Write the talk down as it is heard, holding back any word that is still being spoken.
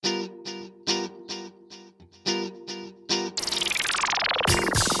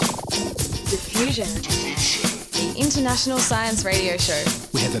Diffusion, the international science radio show.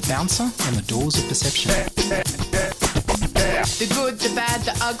 We have a bouncer on the doors of perception. The good, the bad,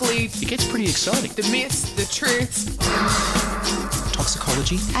 the ugly. It gets pretty exciting. The myths, the truths.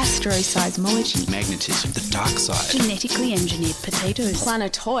 Toxicology. Astroseismology. Magnetism. The dark side. Genetically engineered potatoes.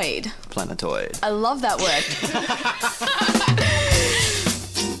 Planetoid. Planetoid. I love that word.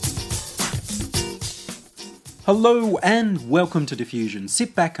 Hello and welcome to Diffusion.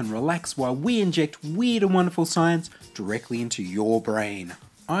 Sit back and relax while we inject weird and wonderful science directly into your brain.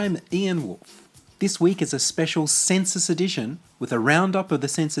 I'm Ian Wolfe. This week is a special census edition with a roundup of the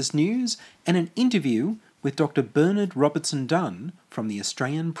census news and an interview with Dr. Bernard Robertson Dunn from the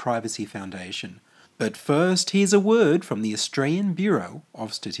Australian Privacy Foundation. But first, here's a word from the Australian Bureau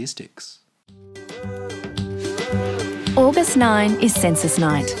of Statistics. August 9 is Census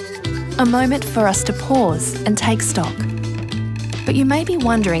Night, a moment for us to pause and take stock. But you may be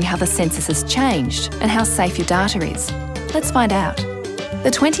wondering how the census has changed and how safe your data is. Let's find out.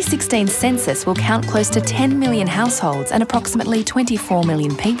 The 2016 census will count close to 10 million households and approximately 24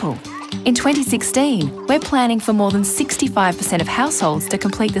 million people. In 2016, we're planning for more than 65% of households to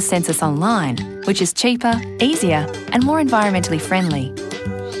complete the census online, which is cheaper, easier, and more environmentally friendly.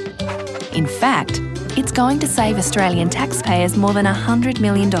 In fact, it's going to save Australian taxpayers more than $100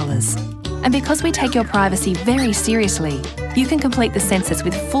 million. And because we take your privacy very seriously, you can complete the census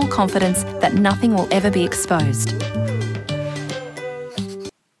with full confidence that nothing will ever be exposed.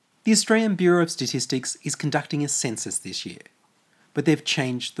 The Australian Bureau of Statistics is conducting a census this year, but they've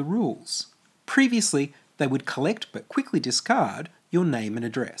changed the rules. Previously, they would collect but quickly discard your name and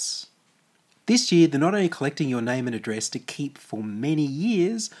address. This year, they're not only collecting your name and address to keep for many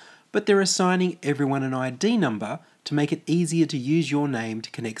years, but they're assigning everyone an ID number to make it easier to use your name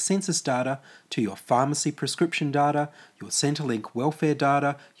to connect census data to your pharmacy prescription data, your Centrelink welfare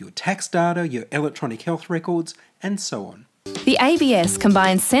data, your tax data, your electronic health records, and so on. The ABS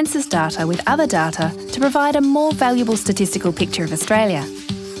combines census data with other data to provide a more valuable statistical picture of Australia.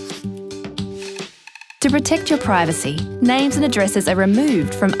 To protect your privacy, names and addresses are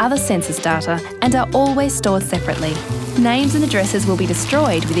removed from other census data and are always stored separately. Names and addresses will be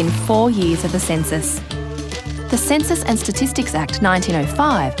destroyed within 4 years of the census. The Census and Statistics Act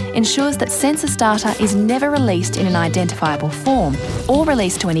 1905 ensures that census data is never released in an identifiable form or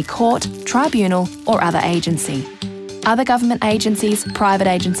released to any court, tribunal or other agency. Other government agencies, private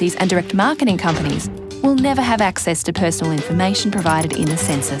agencies and direct marketing companies will never have access to personal information provided in the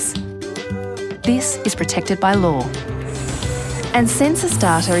census. This is protected by law. And census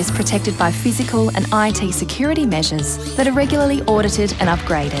data is protected by physical and IT security measures that are regularly audited and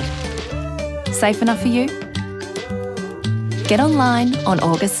upgraded. Safe enough for you? Get online on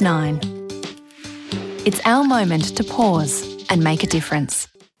August 9. It's our moment to pause and make a difference.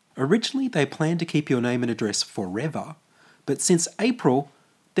 Originally, they planned to keep your name and address forever, but since April,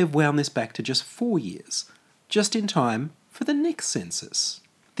 they've wound this back to just 4 years, just in time for the next census.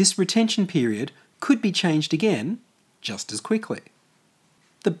 This retention period could be changed again just as quickly.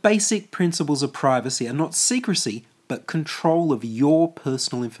 The basic principles of privacy are not secrecy, but control of your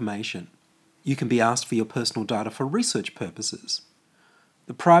personal information. You can be asked for your personal data for research purposes.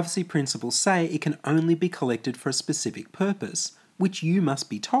 The privacy principles say it can only be collected for a specific purpose, which you must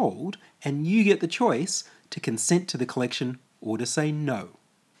be told, and you get the choice to consent to the collection or to say no.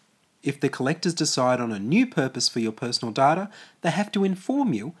 If the collectors decide on a new purpose for your personal data, they have to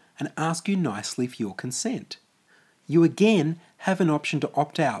inform you and ask you nicely for your consent. You again have an option to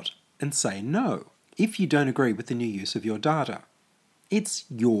opt out and say no if you don't agree with the new use of your data. It's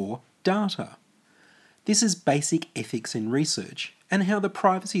your data. This is basic ethics in research and how the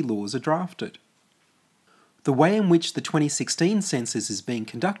privacy laws are drafted. The way in which the 2016 census is being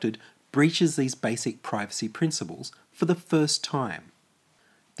conducted breaches these basic privacy principles for the first time.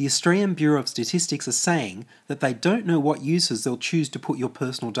 The Australian Bureau of Statistics are saying that they don't know what uses they'll choose to put your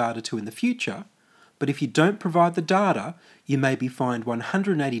personal data to in the future, but if you don't provide the data, you may be fined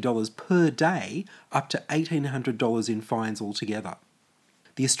 $180 per day, up to $1,800 in fines altogether.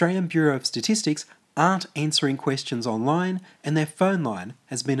 The Australian Bureau of Statistics aren't answering questions online, and their phone line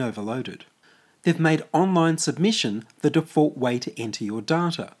has been overloaded. They've made online submission the default way to enter your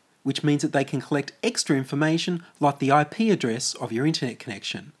data, which means that they can collect extra information like the IP address of your internet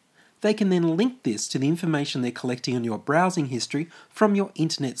connection. They can then link this to the information they're collecting on your browsing history from your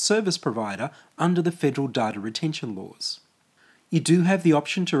internet service provider under the federal data retention laws. You do have the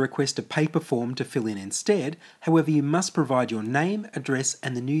option to request a paper form to fill in instead, however you must provide your name, address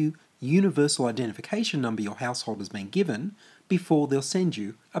and the new universal identification number your household has been given before they'll send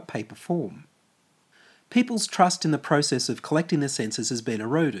you a paper form. People's trust in the process of collecting the census has been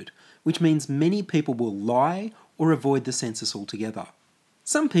eroded, which means many people will lie or avoid the census altogether.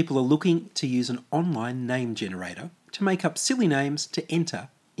 Some people are looking to use an online name generator to make up silly names to enter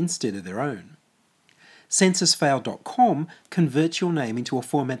instead of their own. Censusfail.com converts your name into a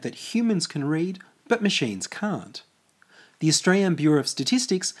format that humans can read, but machines can't. The Australian Bureau of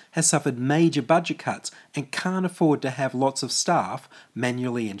Statistics has suffered major budget cuts and can't afford to have lots of staff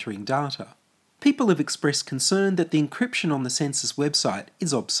manually entering data. People have expressed concern that the encryption on the census website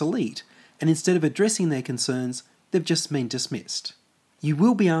is obsolete, and instead of addressing their concerns, they've just been dismissed. You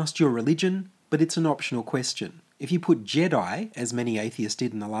will be asked your religion, but it's an optional question. If you put Jedi, as many atheists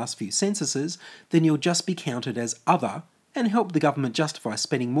did in the last few censuses, then you'll just be counted as other and help the government justify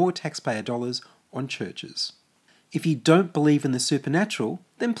spending more taxpayer dollars on churches. If you don't believe in the supernatural,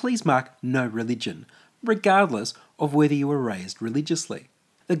 then please mark no religion, regardless of whether you were raised religiously.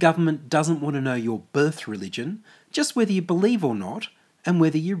 The government doesn't want to know your birth religion, just whether you believe or not, and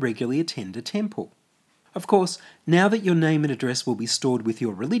whether you regularly attend a temple. Of course, now that your name and address will be stored with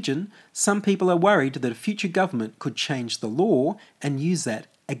your religion, some people are worried that a future government could change the law and use that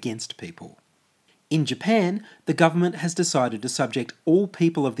against people. In Japan, the government has decided to subject all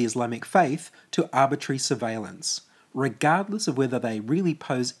people of the Islamic faith to arbitrary surveillance, regardless of whether they really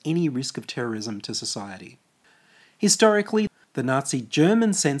pose any risk of terrorism to society. Historically, the Nazi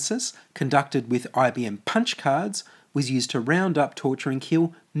German census, conducted with IBM punch cards, was used to round up, torture and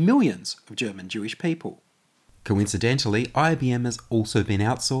kill millions of German Jewish people. Coincidentally, IBM has also been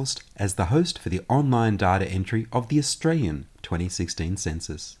outsourced as the host for the online data entry of the Australian 2016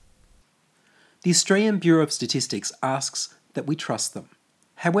 census. The Australian Bureau of Statistics asks that we trust them.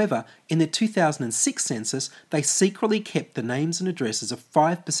 However, in the 2006 census, they secretly kept the names and addresses of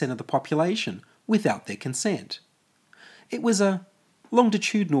 5% of the population without their consent. It was a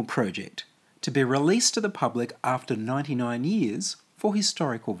longitudinal project to be released to the public after 99 years for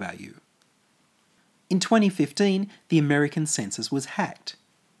historical value. In 2015, the American census was hacked.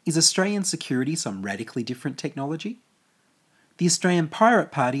 Is Australian security some radically different technology? The Australian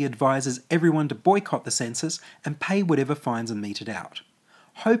Pirate Party advises everyone to boycott the census and pay whatever fines are meted out,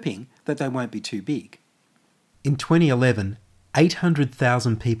 hoping that they won't be too big. In 2011,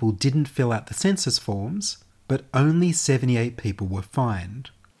 800,000 people didn't fill out the census forms, but only 78 people were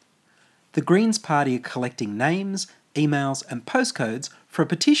fined. The Greens Party are collecting names, emails and postcodes for a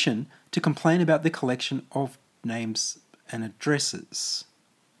petition to complain about the collection of names and addresses.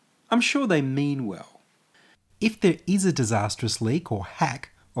 I'm sure they mean well. If there is a disastrous leak or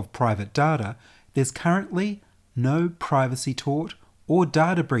hack of private data, there's currently no Privacy Tort or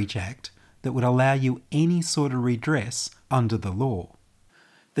Data Breach Act that would allow you any sort of redress under the law.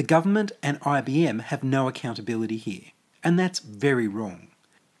 The government and IBM have no accountability here, and that's very wrong.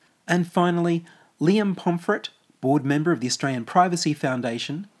 And finally, Liam Pomfret, board member of the Australian Privacy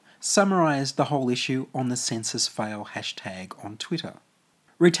Foundation, summarised the whole issue on the Census Fail hashtag on Twitter.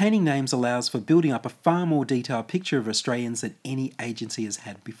 Retaining names allows for building up a far more detailed picture of Australians than any agency has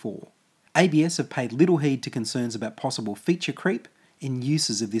had before. ABS have paid little heed to concerns about possible feature creep in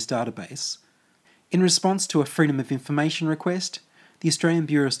uses of this database. In response to a Freedom of Information request, the Australian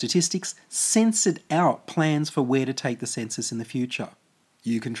Bureau of Statistics censored out plans for where to take the census in the future.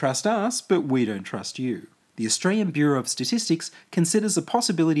 You can trust us, but we don't trust you. The Australian Bureau of Statistics considers the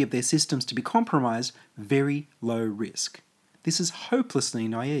possibility of their systems to be compromised very low risk. This is hopelessly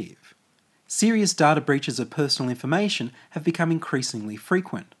naive. Serious data breaches of personal information have become increasingly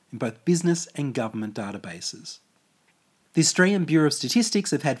frequent in both business and government databases. The Australian Bureau of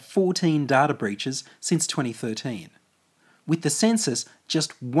Statistics have had 14 data breaches since 2013. With the census,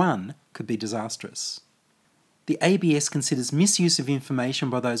 just one could be disastrous. The ABS considers misuse of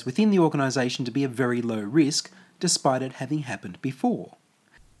information by those within the organisation to be a very low risk, despite it having happened before.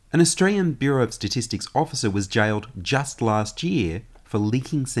 An Australian Bureau of Statistics officer was jailed just last year for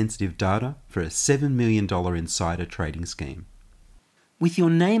leaking sensitive data for a $7 million insider trading scheme. With your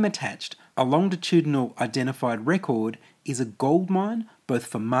name attached, a longitudinal identified record is a goldmine both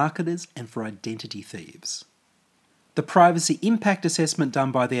for marketers and for identity thieves. The privacy impact assessment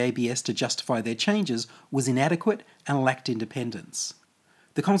done by the ABS to justify their changes was inadequate and lacked independence.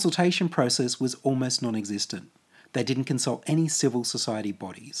 The consultation process was almost non-existent. They didn't consult any civil society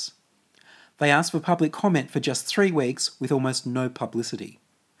bodies. They asked for public comment for just 3 weeks with almost no publicity.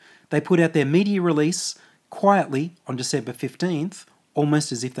 They put out their media release quietly on December 15th,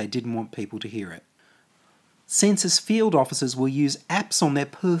 almost as if they didn't want people to hear it. Census field officers will use apps on their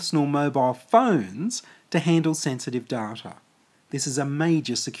personal mobile phones to handle sensitive data. This is a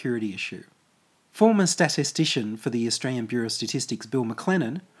major security issue. Former statistician for the Australian Bureau of Statistics Bill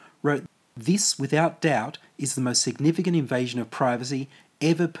McLennan wrote, This, without doubt, is the most significant invasion of privacy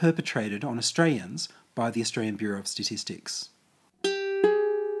ever perpetrated on Australians by the Australian Bureau of Statistics.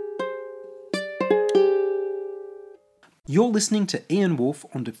 You're listening to Ian Wolfe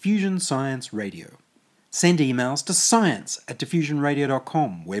on Diffusion Science Radio. Send emails to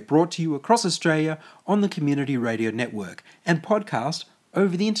science@diffusionradio.com. We're brought to you across Australia on the Community Radio Network and podcast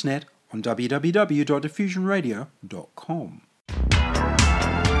over the internet on www.diffusionradio.com.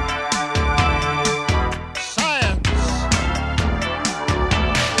 Science!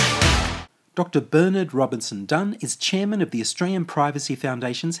 Dr. Bernard Robinson Dunn is chairman of the Australian Privacy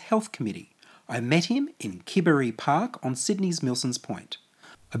Foundation's Health Committee. I met him in Kibberee Park on Sydney's Milsons Point.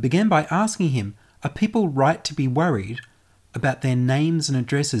 I began by asking him, are people right to be worried about their names and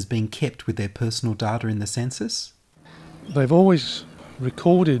addresses being kept with their personal data in the census? They've always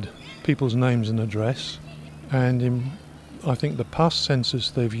recorded people's names and address, and in, I think, the past census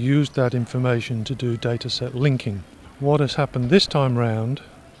they've used that information to do dataset linking. What has happened this time round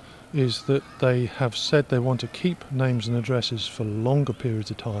is that they have said they want to keep names and addresses for longer periods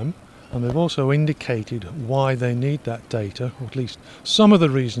of time, and they've also indicated why they need that data, or at least some of the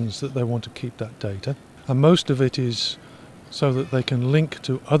reasons that they want to keep that data. And most of it is so that they can link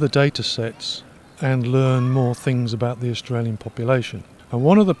to other data sets and learn more things about the Australian population. And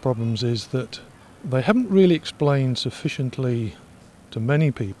one of the problems is that they haven't really explained sufficiently to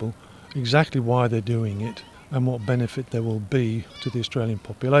many people exactly why they're doing it and what benefit there will be to the Australian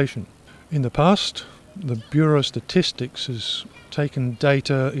population. In the past, the Bureau of Statistics has taken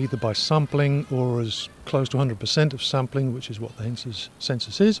data either by sampling or as close to 100% of sampling, which is what the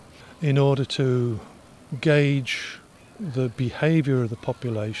census is, in order to gauge the behaviour of the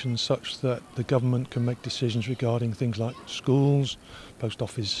population such that the government can make decisions regarding things like schools, post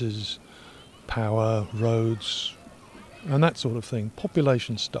offices, power, roads, and that sort of thing,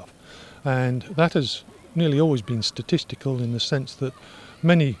 population stuff. And that has nearly always been statistical in the sense that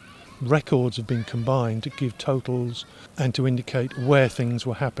many records have been combined to give totals and to indicate where things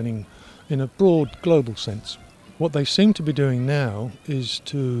were happening in a broad global sense. What they seem to be doing now is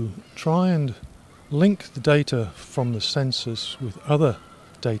to try and link the data from the census with other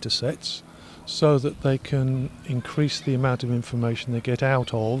data sets so that they can increase the amount of information they get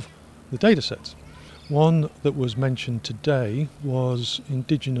out of the data sets. One that was mentioned today was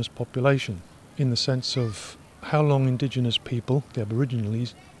Indigenous population, in the sense of how long Indigenous people, the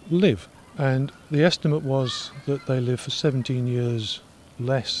Aborigines, live. And the estimate was that they live for 17 years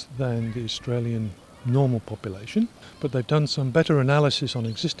less than the Australian normal population, but they've done some better analysis on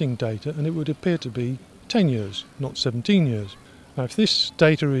existing data and it would appear to be 10 years, not 17 years. Now, if this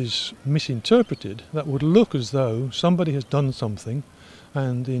data is misinterpreted, that would look as though somebody has done something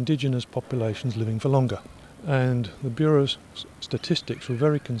and the Indigenous population is living for longer. And the Bureau of Statistics were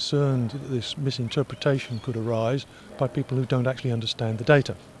very concerned that this misinterpretation could arise by people who don't actually understand the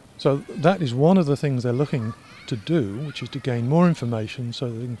data. So that is one of the things they're looking to do, which is to gain more information so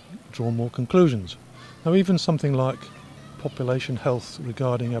they can draw more conclusions. Now, even something like population health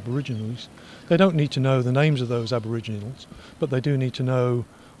regarding Aboriginals, they don't need to know the names of those Aboriginals, but they do need to know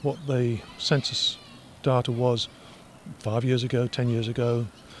what the census data was 5 years ago, 10 years ago,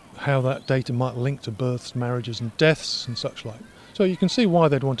 how that data might link to births, marriages and deaths and such like. So you can see why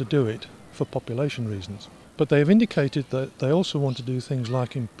they'd want to do it for population reasons. But they have indicated that they also want to do things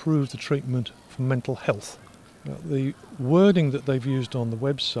like improve the treatment for mental health. The wording that they've used on the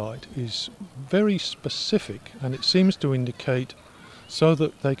website is very specific, and it seems to indicate so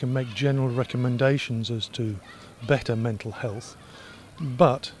that they can make general recommendations as to better mental health,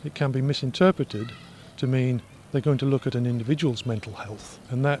 but it can be misinterpreted to mean they're going to look at an individual's mental health,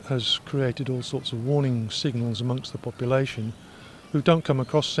 and that has created all sorts of warning signals amongst the population who don't come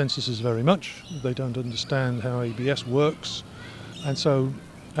across censuses very much. They don't understand how ABS works, and so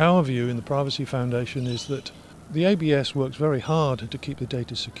our view in the Privacy Foundation is that the ABS works very hard to keep the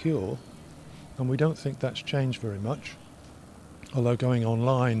data secure, and we don't think that's changed very much, although going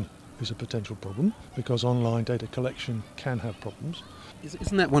online is a potential problem because online data collection can have problems.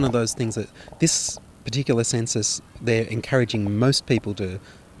 Isn't that one of those things that this particular census, they're encouraging most people to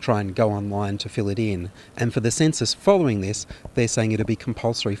try and go online to fill it in, and for the census following this, they're saying it'll be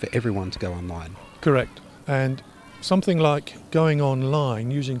compulsory for everyone to go online? Correct. And something like going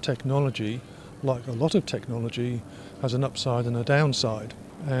online using technology, like a lot of technology, has an upside and a downside.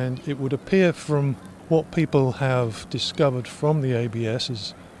 And it would appear from what people have discovered from the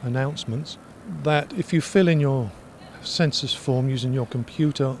ABS's announcements that if you fill in your census form using your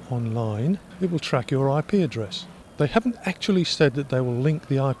computer online, it will track your IP address. They haven't actually said that they will link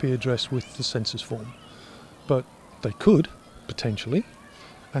the IP address with the census form, but they could, potentially.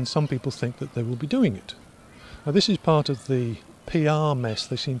 and some people think that they will be doing it. Now, this is part of the PR mess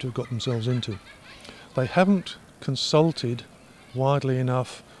they seem to have got themselves into. They haven't consulted widely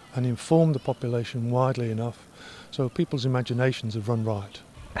enough and informed the population widely enough, so people's imaginations have run riot.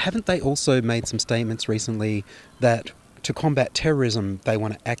 Haven't they also made some statements recently that to combat terrorism they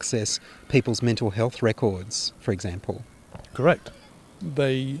want to access people's mental health records, for example? Correct.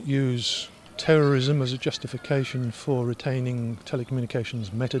 They use terrorism as a justification for retaining telecommunications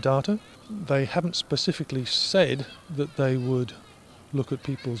metadata. They haven't specifically said that they would look at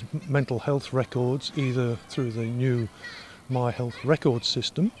people's mental health records either through the new My Health Records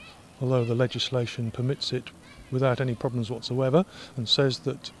system, although the legislation permits it without any problems whatsoever, and says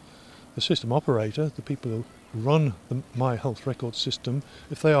that the system operator, the people who run the My Health Records system,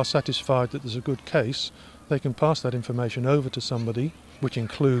 if they are satisfied that there's a good case, they can pass that information over to somebody, which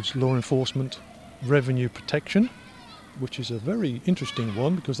includes law enforcement, revenue protection, which is a very interesting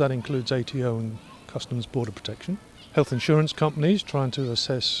one because that includes ATO and Customs Border Protection, health insurance companies trying to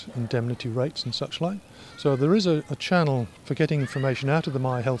assess indemnity rates and such like. So there is a channel for getting information out of the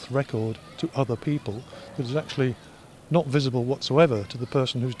My Health record to other people that is actually not visible whatsoever to the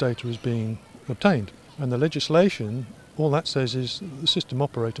person whose data is being obtained. And the legislation, all that says is the system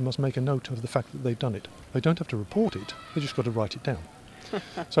operator must make a note of the fact that they've done it. They don't have to report it, they just got to write it down.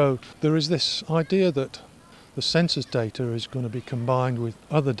 So there is this idea that the census data is going to be combined with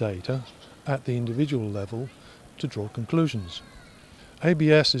other data at the individual level to draw conclusions.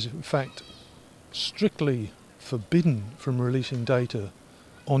 ABS is in fact strictly forbidden from releasing data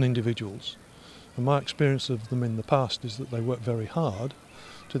on individuals. And my experience of them in the past is that they work very hard,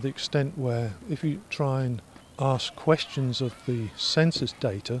 to the extent where if you try and ask questions of the census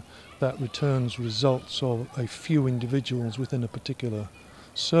data that returns results of a few individuals within a particular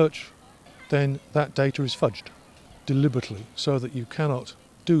search, then that data is fudged deliberately so that you cannot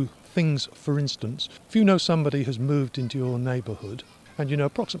do things. For instance, if you know somebody has moved into your neighbourhood and you know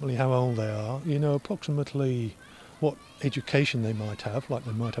approximately how old they are, you know approximately what education they might have, like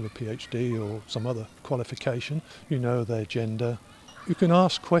they might have a PhD or some other qualification, you know their gender, you can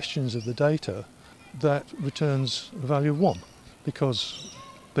ask questions of the data that returns a value of 1 because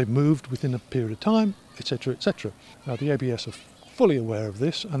they've moved within a period of time, etc., etc. Now the ABS are fully aware of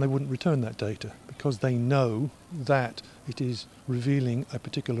this and they wouldn't return that data because they know that it is revealing a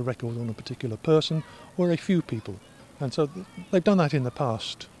particular record on a particular person or a few people. And so they've done that in the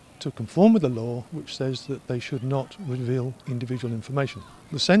past to conform with the law, which says that they should not reveal individual information.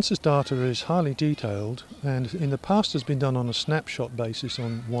 The census data is highly detailed and in the past has been done on a snapshot basis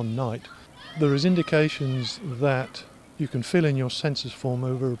on one night. There is indications that you can fill in your census form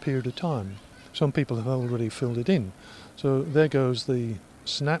over a period of time. Some people have already filled it in. So there goes the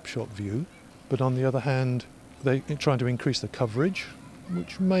snapshot view, but on the other hand, they're trying to increase the coverage,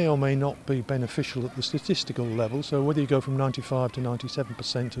 which may or may not be beneficial at the statistical level. So whether you go from 95 to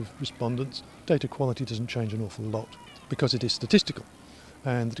 97% of respondents, data quality doesn't change an awful lot because it is statistical,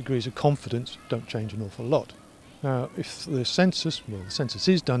 and the degrees of confidence don't change an awful lot. Now, if the census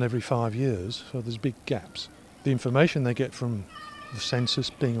is done every 5 years, so there's big gaps. The information they get from the census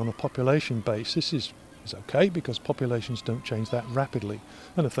being on a population basis is okay because populations don't change that rapidly.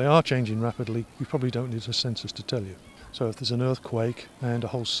 And if they are changing rapidly, you probably don't need a census to tell you. So if there's an earthquake and a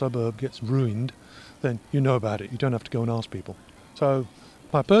whole suburb gets ruined, then you know about it. You don't have to go and ask people. So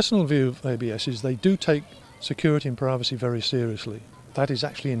my personal view of ABS is they do take security and privacy very seriously. That is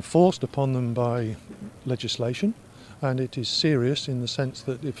actually enforced upon them by legislation, and it is serious in the sense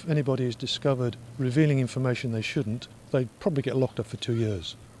that if anybody is discovered revealing information they shouldn't, they'd probably get locked up for 2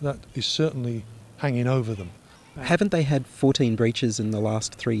 years. That is certainly hanging over them. Haven't they had 14 breaches in the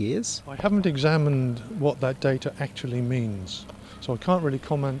last 3 years? I haven't examined what that data actually means, so I can't really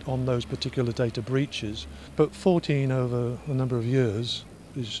comment on those particular data breaches, but 14 over a number of years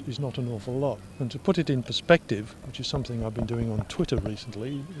is not an awful lot. And to put it in perspective, which is something I've been doing on Twitter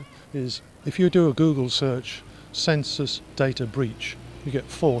recently, is if you do a Google search, census data breach, you get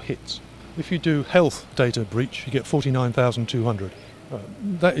 4 hits. If you do health data breach, you get 49,200.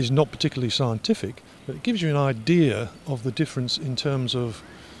 That is not particularly scientific, but it gives you an idea of the difference in terms of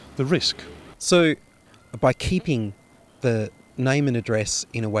the risk. So by keeping the name and address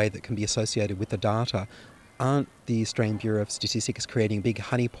in a way that can be associated with the data, aren't the Australian Bureau of Statistics creating a big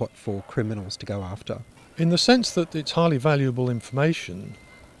honeypot for criminals to go after? In the sense that it's highly valuable information,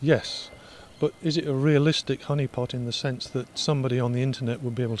 yes. But is it a realistic honeypot in the sense that somebody on the internet will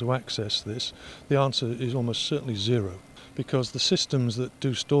be able to access this? The answer is almost certainly zero, because the systems that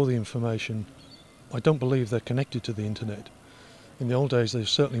do store the information, I don't believe they're connected to the internet. In the old days, they're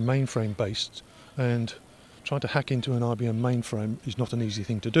certainly mainframe based, and Trying to hack into an IBM mainframe is not an easy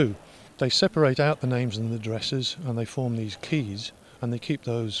thing to do. They separate out the names and the addresses and they form these keys, and they keep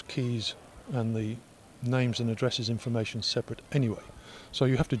those keys and the names and addresses information separate anyway. So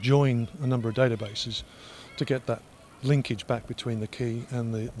you have to join a number of databases to get that linkage back between the key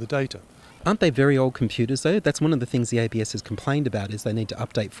and the data. Aren't they very old computers though? That's one of the things the ABS has complained about, is they need to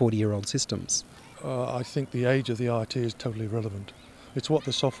update 40-year-old systems. I think the age of the IT is totally irrelevant. It's what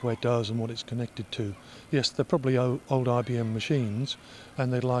the software does and what it's connected to. Yes, they're probably old IBM machines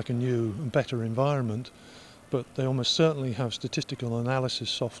and they'd like a new and better environment, but they almost certainly have statistical analysis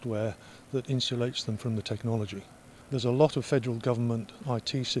software that insulates them from the technology. There's a lot of federal government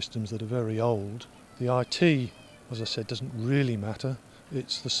IT systems that are very old. The IT, as I said, doesn't really matter.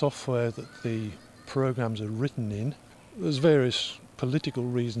 It's the software that the programs are written in. There's various political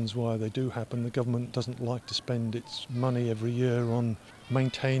reasons why they do happen. The government doesn't like to spend its money every year on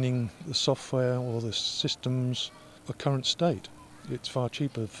maintaining the software or the systems at current state. It's far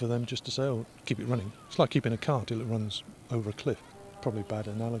cheaper for them just to say, oh, keep it running. It's like keeping a car till it runs over a cliff. Probably a bad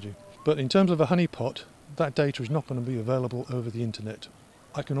analogy. But in terms of a honeypot, that data is not going to be available over the internet.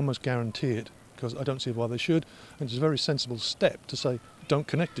 I can almost guarantee it, because I don't see why they should, and it's a very sensible step to say, don't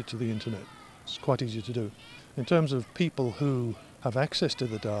connect it to the internet. It's quite easy to do. In terms of people who have access to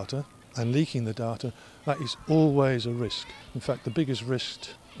the data and leaking the data, that is always a risk. In fact, the biggest risk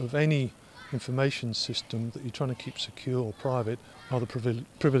of any information system that you're trying to keep secure or private are the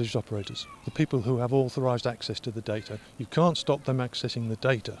privileged operators, the people who have authorised access to the data. You can't stop them accessing the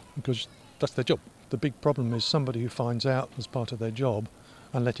data because that's their job. The big problem is somebody who finds out as part of their job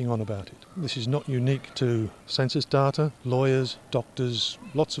and letting on about it. This is not unique to census data. Lawyers, doctors,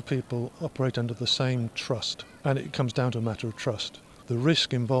 lots of people operate under the same trust, and it comes down to a matter of trust. The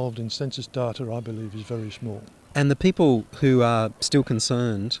risk involved in census data, I believe, is very small. And the people who are still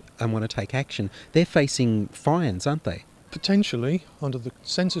concerned and want to take action, they're facing fines, aren't they? Potentially, under the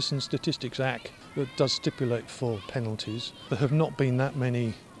Census and Statistics Act, that does stipulate for penalties. There have not been that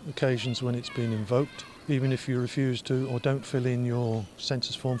many occasions when it's been invoked. Even if you refuse to or don't fill in your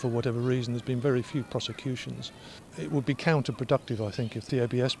census form for whatever reason, there's been very few prosecutions. It would be counterproductive, I think, if the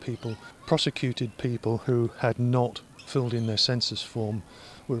ABS people prosecuted people who had not filled in their census form,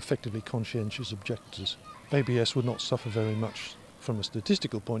 were effectively conscientious objectors. ABS would not suffer very much from a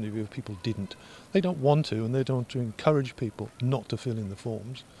statistical point of view if people didn't. They don't want to, and they don't want to encourage people not to fill in the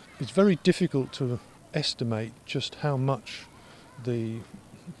forms. It's very difficult to estimate just how much the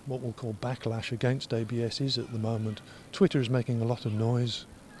what we'll call backlash against ABS is at the moment. Twitter is making a lot of noise.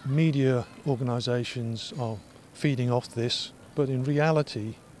 Media organisations are feeding off this, but in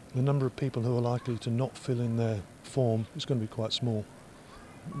reality, the number of people who are likely to not fill in their form is going to be quite small.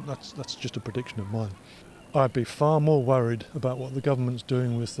 That's just a prediction of mine. I'd be far more worried about what the government's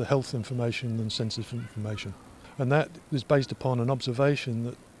doing with the health information than census information. And that is based upon an observation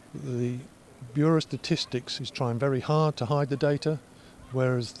that the Bureau of Statistics is trying very hard to hide the data,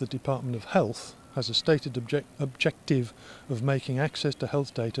 whereas the Department of Health has a stated objective of making access to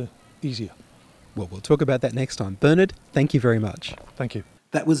health data easier. Well, we'll talk about that next time. Bernard, thank you very much. Thank you.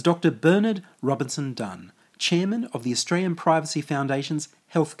 That was Dr. Bernard Robinson Dunn, Chairman of the Australian Privacy Foundation's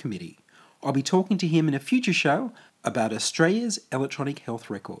Health Committee. I'll be talking to him in a future show about Australia's electronic health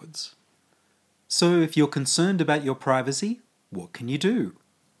records. So if you're concerned about your privacy, what can you do?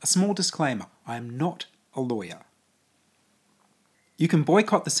 A small disclaimer, I am not a lawyer. You can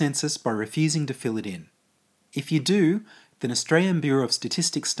boycott the census by refusing to fill it in. If you do, then Australian Bureau of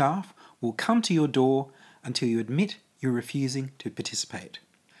Statistics staff will come to your door until you admit you're refusing to participate.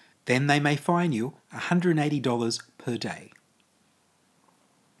 Then they may fine you $180 per day.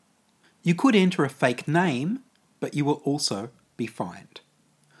 You could enter a fake name, but you will also be fined.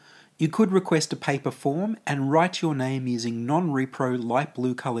 You could request a paper form and write your name using non-repro light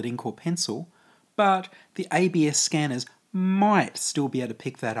blue coloured ink or pencil, but the ABS scanners might still be able to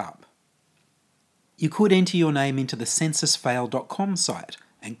pick that up. You could enter your name into the censusfail.com site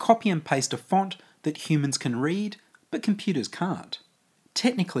and copy and paste a font that humans can read, but computers can't.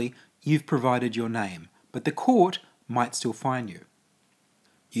 Technically, you've provided your name, but the court might still fine you.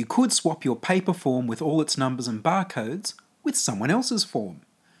 You could swap your paper form with all its numbers and barcodes with someone else's form,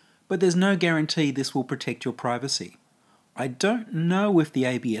 but there's no guarantee this will protect your privacy. I don't know if the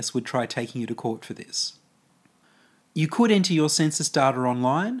ABS would try taking you to court for this. You could enter your census data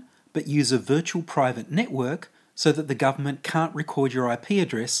online, but use a virtual private network so that the government can't record your IP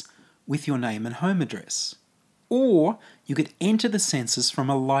address with your name and home address. Or you could enter the census from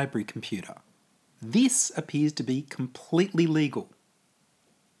a library computer. This appears to be completely legal.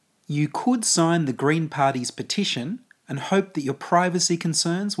 You could sign the Green Party's petition and hope that your privacy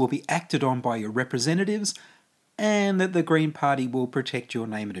concerns will be acted on by your representatives and that the Green Party will protect your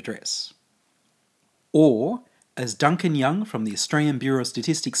name and address. Or, as Duncan Young from the Australian Bureau of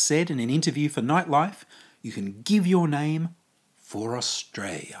Statistics said in an interview for Nightlife, you can give your name for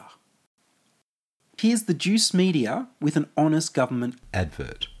Australia. Here's the Juice Media with an honest government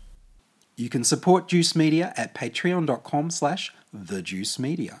advert. You can support Juice Media at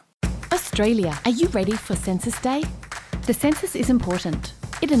patreon.com/thejuicemedia. Australia, are you ready for Census Day? The census is important.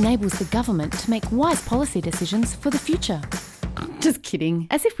 It enables the government to make wise policy decisions for the future. Just kidding,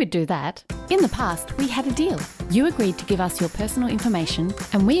 as if we'd do that. In the past, we had a deal. You agreed to give us your personal information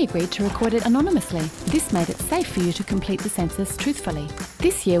and we agreed to record it anonymously. This made it safe for you to complete the census truthfully.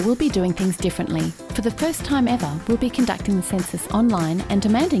 This year we'll be doing things differently. For the first time ever, we'll be conducting the census online and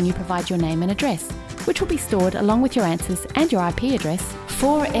demanding you provide your name and address, which will be stored along with your answers and your IP address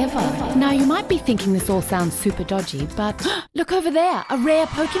forever. Now you might be thinking this all sounds super dodgy, but look over there, a rare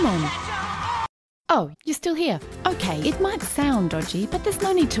Pokemon. Oh, you're still here. Okay, it might sound dodgy, but there's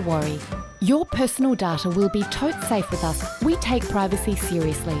no need to worry. Your personal data will be totes safe with us. We take privacy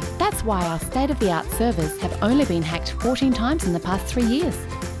seriously. That's why our state-of-the-art servers have only been hacked 14 times in the past 3 years.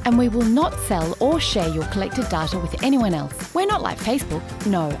 And we will not sell or share your collected data with anyone else. We're not like Facebook.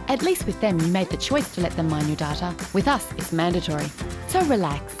 No, at least with them you made the choice to let them mine your data. With us, it's mandatory. So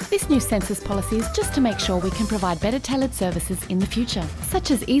relax. This new census policy is just to make sure we can provide better tailored services in the future,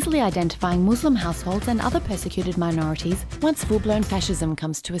 such as easily identifying Muslim households and other persecuted minorities once full-blown fascism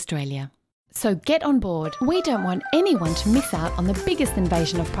comes to Australia. So get on board. We don't want anyone to miss out on the biggest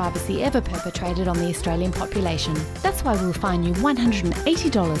invasion of privacy ever perpetrated on the Australian population. That's why we'll fine you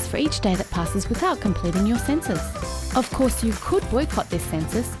 $180 for each day that passes without completing your census. Of course, you could boycott this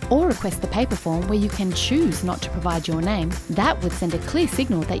census or request the paper form where you can choose not to provide your name. That would send a clear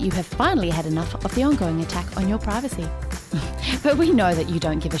signal that you have finally had enough of the ongoing attack on your privacy. But we know that you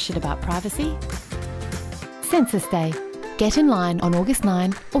don't give a shit about privacy. Census Day. Get in line on August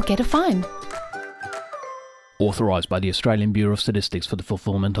 9 or get a fine. Authorised by the Australian Bureau of Statistics for the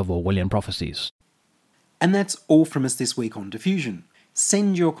fulfilment of Orwellian prophecies. And that's all from us this week on Diffusion.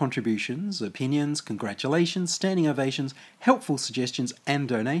 Send your contributions, opinions, congratulations, standing ovations, helpful suggestions and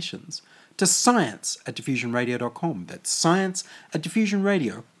donations to science@diffusionradio.com. That's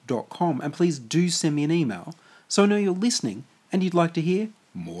science@diffusionradio.com. And please do send me an email so I know you're listening and you'd like to hear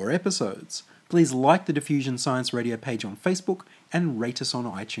more episodes. Please like the Diffusion Science Radio page on Facebook and rate us on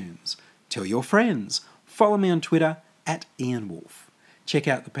iTunes. Tell your friends. Follow me on Twitter @IanWolf. Check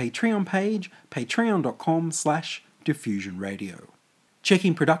out the Patreon page, patreon.com/diffusionradio.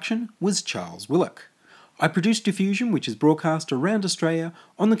 Checking production was Charles Willock. I produced Diffusion, which is broadcast around Australia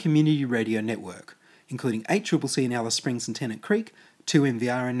on the Community Radio Network, including 8CCC in Alice Springs and Tennant Creek, 2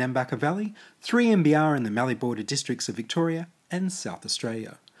 MVR in Nambucca Valley, 3 MBR in the Mallee Border districts of Victoria and South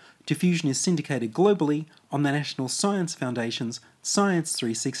Australia. Diffusion is syndicated globally on the National Science Foundation's Science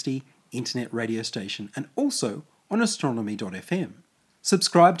 360 internet radio station and also on astronomy.fm.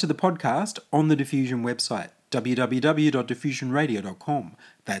 Subscribe to the podcast on the Diffusion website, www.diffusionradio.com.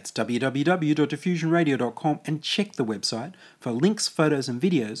 That's www.diffusionradio.com, and check the website for links, photos and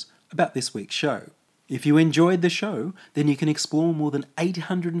videos about this week's show. If you enjoyed the show, then you can explore more than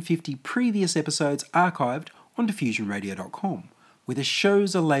 850 previous episodes archived on diffusionradio.com, where the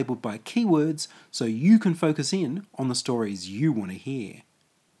shows are labelled by keywords so you can focus in on the stories you want to hear.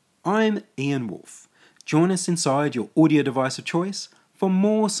 I'm Ian Wolf. Join us inside your audio device of choice for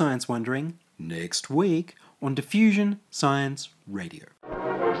more science wondering next week on Diffusion Science Radio.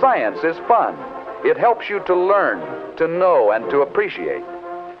 Science is fun. It helps you to learn, to know, and to appreciate.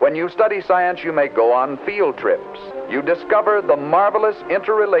 When you study science, you may go on field trips. You discover the marvelous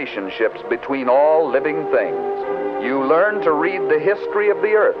interrelationships between all living things. You learn to read the history of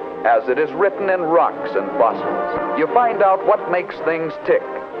the Earth as it is written in rocks and fossils. You find out what makes things tick.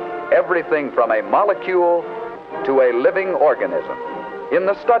 Everything from a molecule to a living organism. In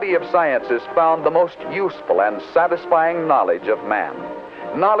the study of science is found the most useful and satisfying knowledge of man.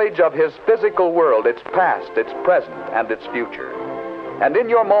 Knowledge of his physical world, its past, its present, and its future. And in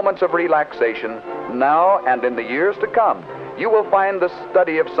your moments of relaxation, now and in the years to come, you will find the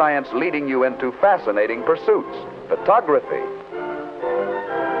study of science leading you into fascinating pursuits. Photography,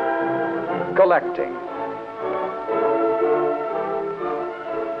 collecting.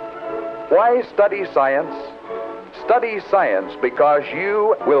 Why study science? Study science because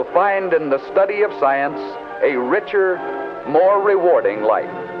you will find in the study of science a richer, more rewarding life.